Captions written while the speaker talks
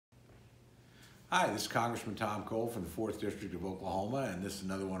Hi, this is Congressman Tom Cole from the 4th District of Oklahoma, and this is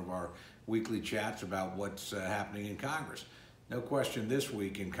another one of our weekly chats about what's happening in Congress. No question this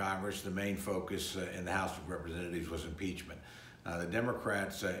week in Congress, the main focus in the House of Representatives was impeachment. The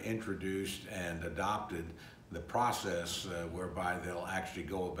Democrats introduced and adopted the process whereby they'll actually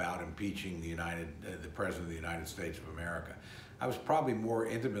go about impeaching the President of the United States of America. I was probably more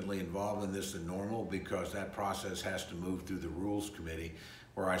intimately involved in this than normal because that process has to move through the Rules Committee,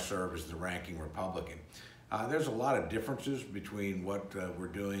 where I serve as the ranking Republican. There's a lot of differences between what we're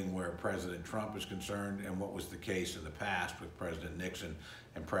doing where President Trump is concerned and what was the case in the past with President Nixon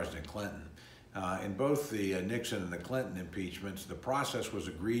and President Clinton. In both the Nixon and the Clinton impeachments, the process was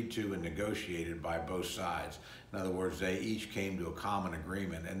agreed to and negotiated by both sides. In other words, they each came to a common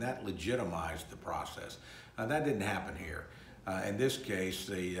agreement, and that legitimized the process. That didn't happen here. In this case,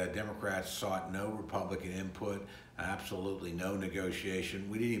 the Democrats sought no Republican input, absolutely no negotiation.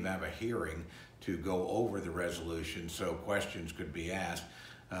 We didn't even have a hearing to go over the resolution so questions could be asked.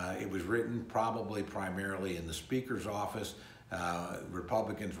 It was written probably primarily in the Speaker's office.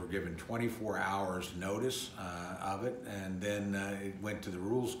 Republicans were given 24 hours notice of it, and then it went to the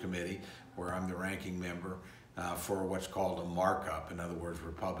Rules Committee, where I'm the ranking member, for what's called a markup. In other words,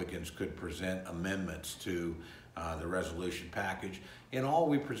 Republicans could present amendments to the resolution package. In all,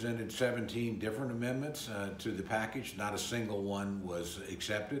 we presented 17 different amendments to the package. Not a single one was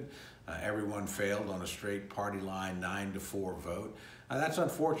accepted. Everyone failed on a straight party line 9-4 vote. That's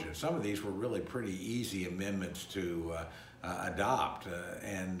unfortunate. Some of these were really pretty easy amendments to adopt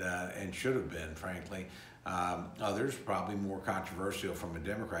and should have been, frankly. Others probably more controversial from a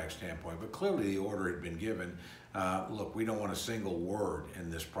Democratic standpoint, but clearly the order had been given. Look, we don't want a single word in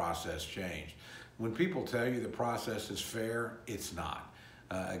this process changed. When people tell you the process is fair, it's not.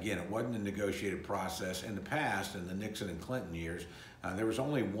 Again, it wasn't a negotiated process. In the past, in the Nixon and Clinton years, there was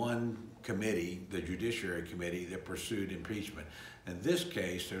only one committee, the Judiciary Committee, that pursued impeachment. In this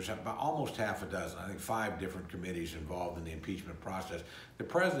case, there's about almost half a dozen, I think 5 different committees involved in the impeachment process. The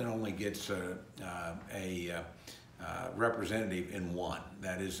president only gets a representative in one,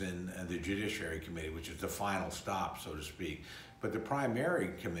 that is in the Judiciary Committee, which is the final stop, so to speak. But the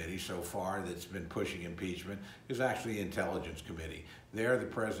primary committee so far that's been pushing impeachment is actually the Intelligence Committee. There, the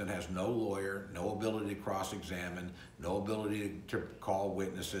president has no lawyer, no ability to cross-examine, no ability to call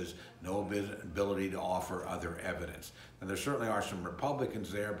witnesses, no ability to offer other evidence. And there certainly are some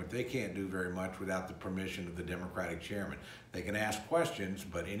Republicans there, but they can't do very much without the permission of the Democratic chairman. They can ask questions,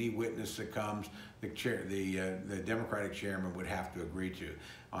 but any witness that comes, the Democratic chairman would have to agree to.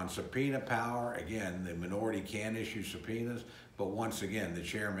 On subpoena power, again, the minority can issue subpoenas, but once again, the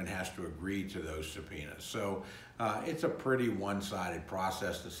chairman has to agree to those subpoenas. So it's a pretty one-sided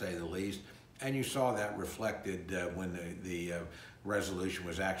process, to say the least. And you saw that reflected when the resolution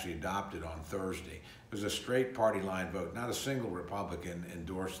was actually adopted on Thursday. It was a straight party line vote. Not a single Republican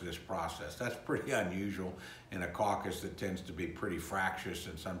endorsed this process. That's pretty unusual in a caucus that tends to be pretty fractious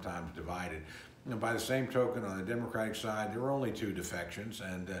and sometimes divided. And by the same token, on the Democratic side, there were only 2 defections,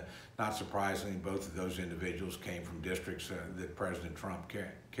 and not surprisingly, both of those individuals came from districts that President Trump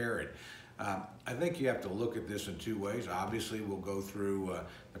carried. I think you have to look at this in 2 ways. Obviously, we'll go through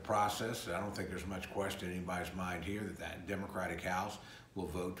the process. I don't think there's much question in anybody's mind here that the Democratic House will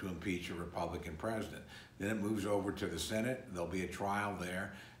vote to impeach a Republican president. Then it moves over to the Senate. There'll be a trial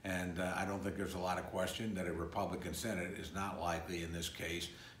there, and I don't think there's a lot of question that a Republican Senate is not likely in this case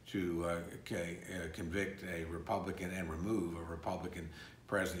to convict a Republican and remove a Republican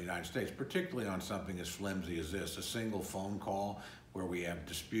President of the United States, particularly on something as flimsy as this, a single phone call where we have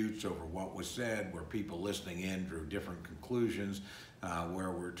disputes over what was said, where people listening in drew different conclusions,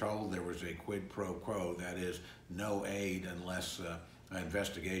 where we're told there was a quid pro quo, that is, no aid unless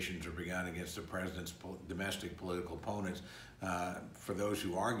investigations are begun against the president's domestic political opponents. For those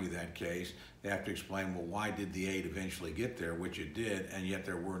who argue that case, they have to explain, well, why did the aid eventually get there, which it did, and yet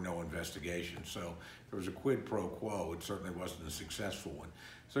there were no investigations. So there was a quid pro quo. It certainly wasn't a successful one.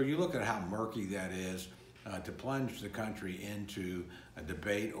 So you look at how murky that is. To plunge the country into a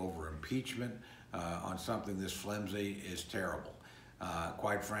debate over impeachment on something this flimsy is terrible.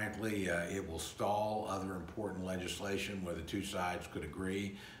 Quite frankly, it will stall other important legislation where the 2 sides could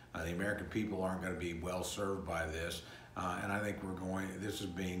agree. The American people aren't going to be well served by this, and I think this is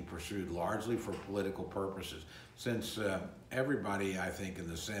being pursued largely for political purposes. Since everybody, I think, in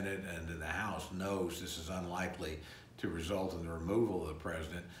the Senate and in the House knows this is unlikely to result in the removal of the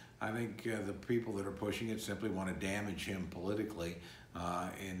president, I think the people that are pushing it simply want to damage him politically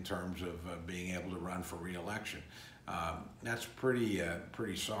in terms of being able to run for re-election. That's pretty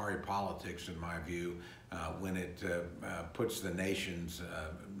sorry politics, in my view, when it puts the nation's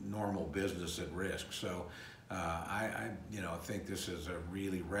normal business at risk. So I think this is a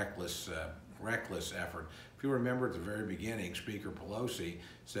really reckless effort. If you remember at the very beginning, Speaker Pelosi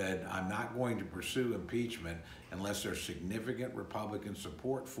said, "I'm not going to pursue impeachment unless there's significant Republican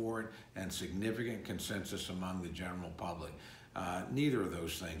support for it and significant consensus among the general public." Neither of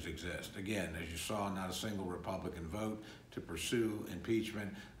those things exist. Again, as you saw, not a single Republican vote to pursue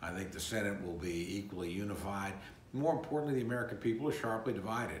impeachment. I think the Senate will be equally unified. More importantly, the American people are sharply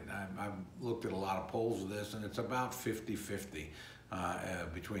divided. I've looked at a lot of polls of this, and it's about 50-50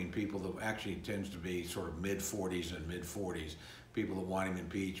 between people that actually tends to be sort of mid-40s and mid-40s, people that want him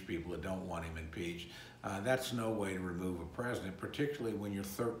impeached, people that don't want him impeached. That's no way to remove a president, particularly when you're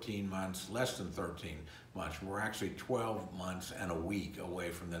 13 months, less than 13 months. We're actually 12 months and a week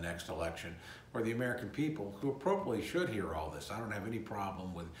away from the next election, where the American people, who appropriately should hear all this, I don't have any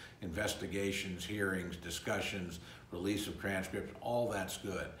problem with investigations, hearings, discussions, release of transcripts, all that's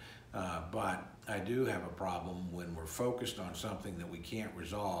good. But I do have a problem when we're focused on something that we can't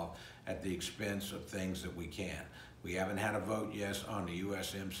resolve at the expense of things that we can. We haven't had a vote yet on the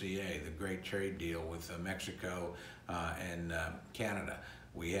USMCA, the great trade deal with Mexico and Canada.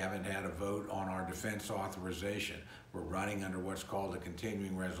 We haven't had a vote on our defense authorization. We're running under what's called a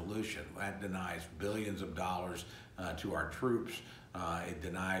continuing resolution. That denies billions of dollars to our troops. It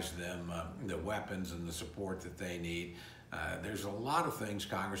denies them the weapons and the support that they need. There's a lot of things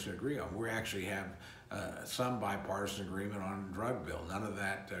Congress can agree on. We actually have some bipartisan agreement on a drug bill. None of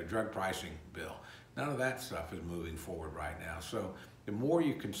that, drug pricing bill. None of that stuff is moving forward right now. So the more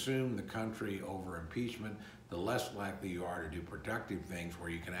you consume the country over impeachment, the less likely you are to do productive things where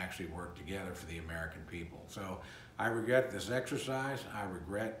you can actually work together for the American people. So I regret this exercise. I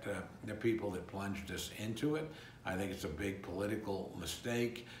regret the people that plunged us into it. I think it's a big political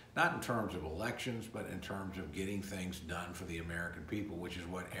mistake, not in terms of elections, but in terms of getting things done for the American people, which is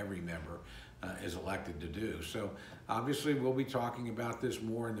what every member is elected to do. So obviously we'll be talking about this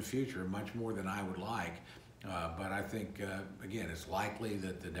more in the future, much more than I would like. But I think, again, it's likely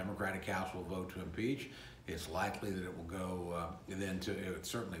that the Democratic House will vote to impeach. It's likely that it will go it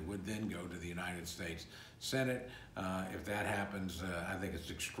certainly would then go to the United States Senate. If that happens, I think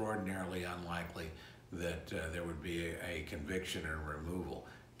it's extraordinarily unlikely that there would be a conviction or removal.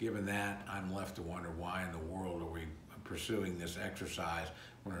 Given that, I'm left to wonder why in the world are we pursuing this exercise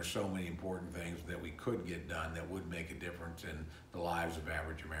when there are so many important things that we could get done that would make a difference in the lives of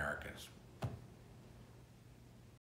average Americans.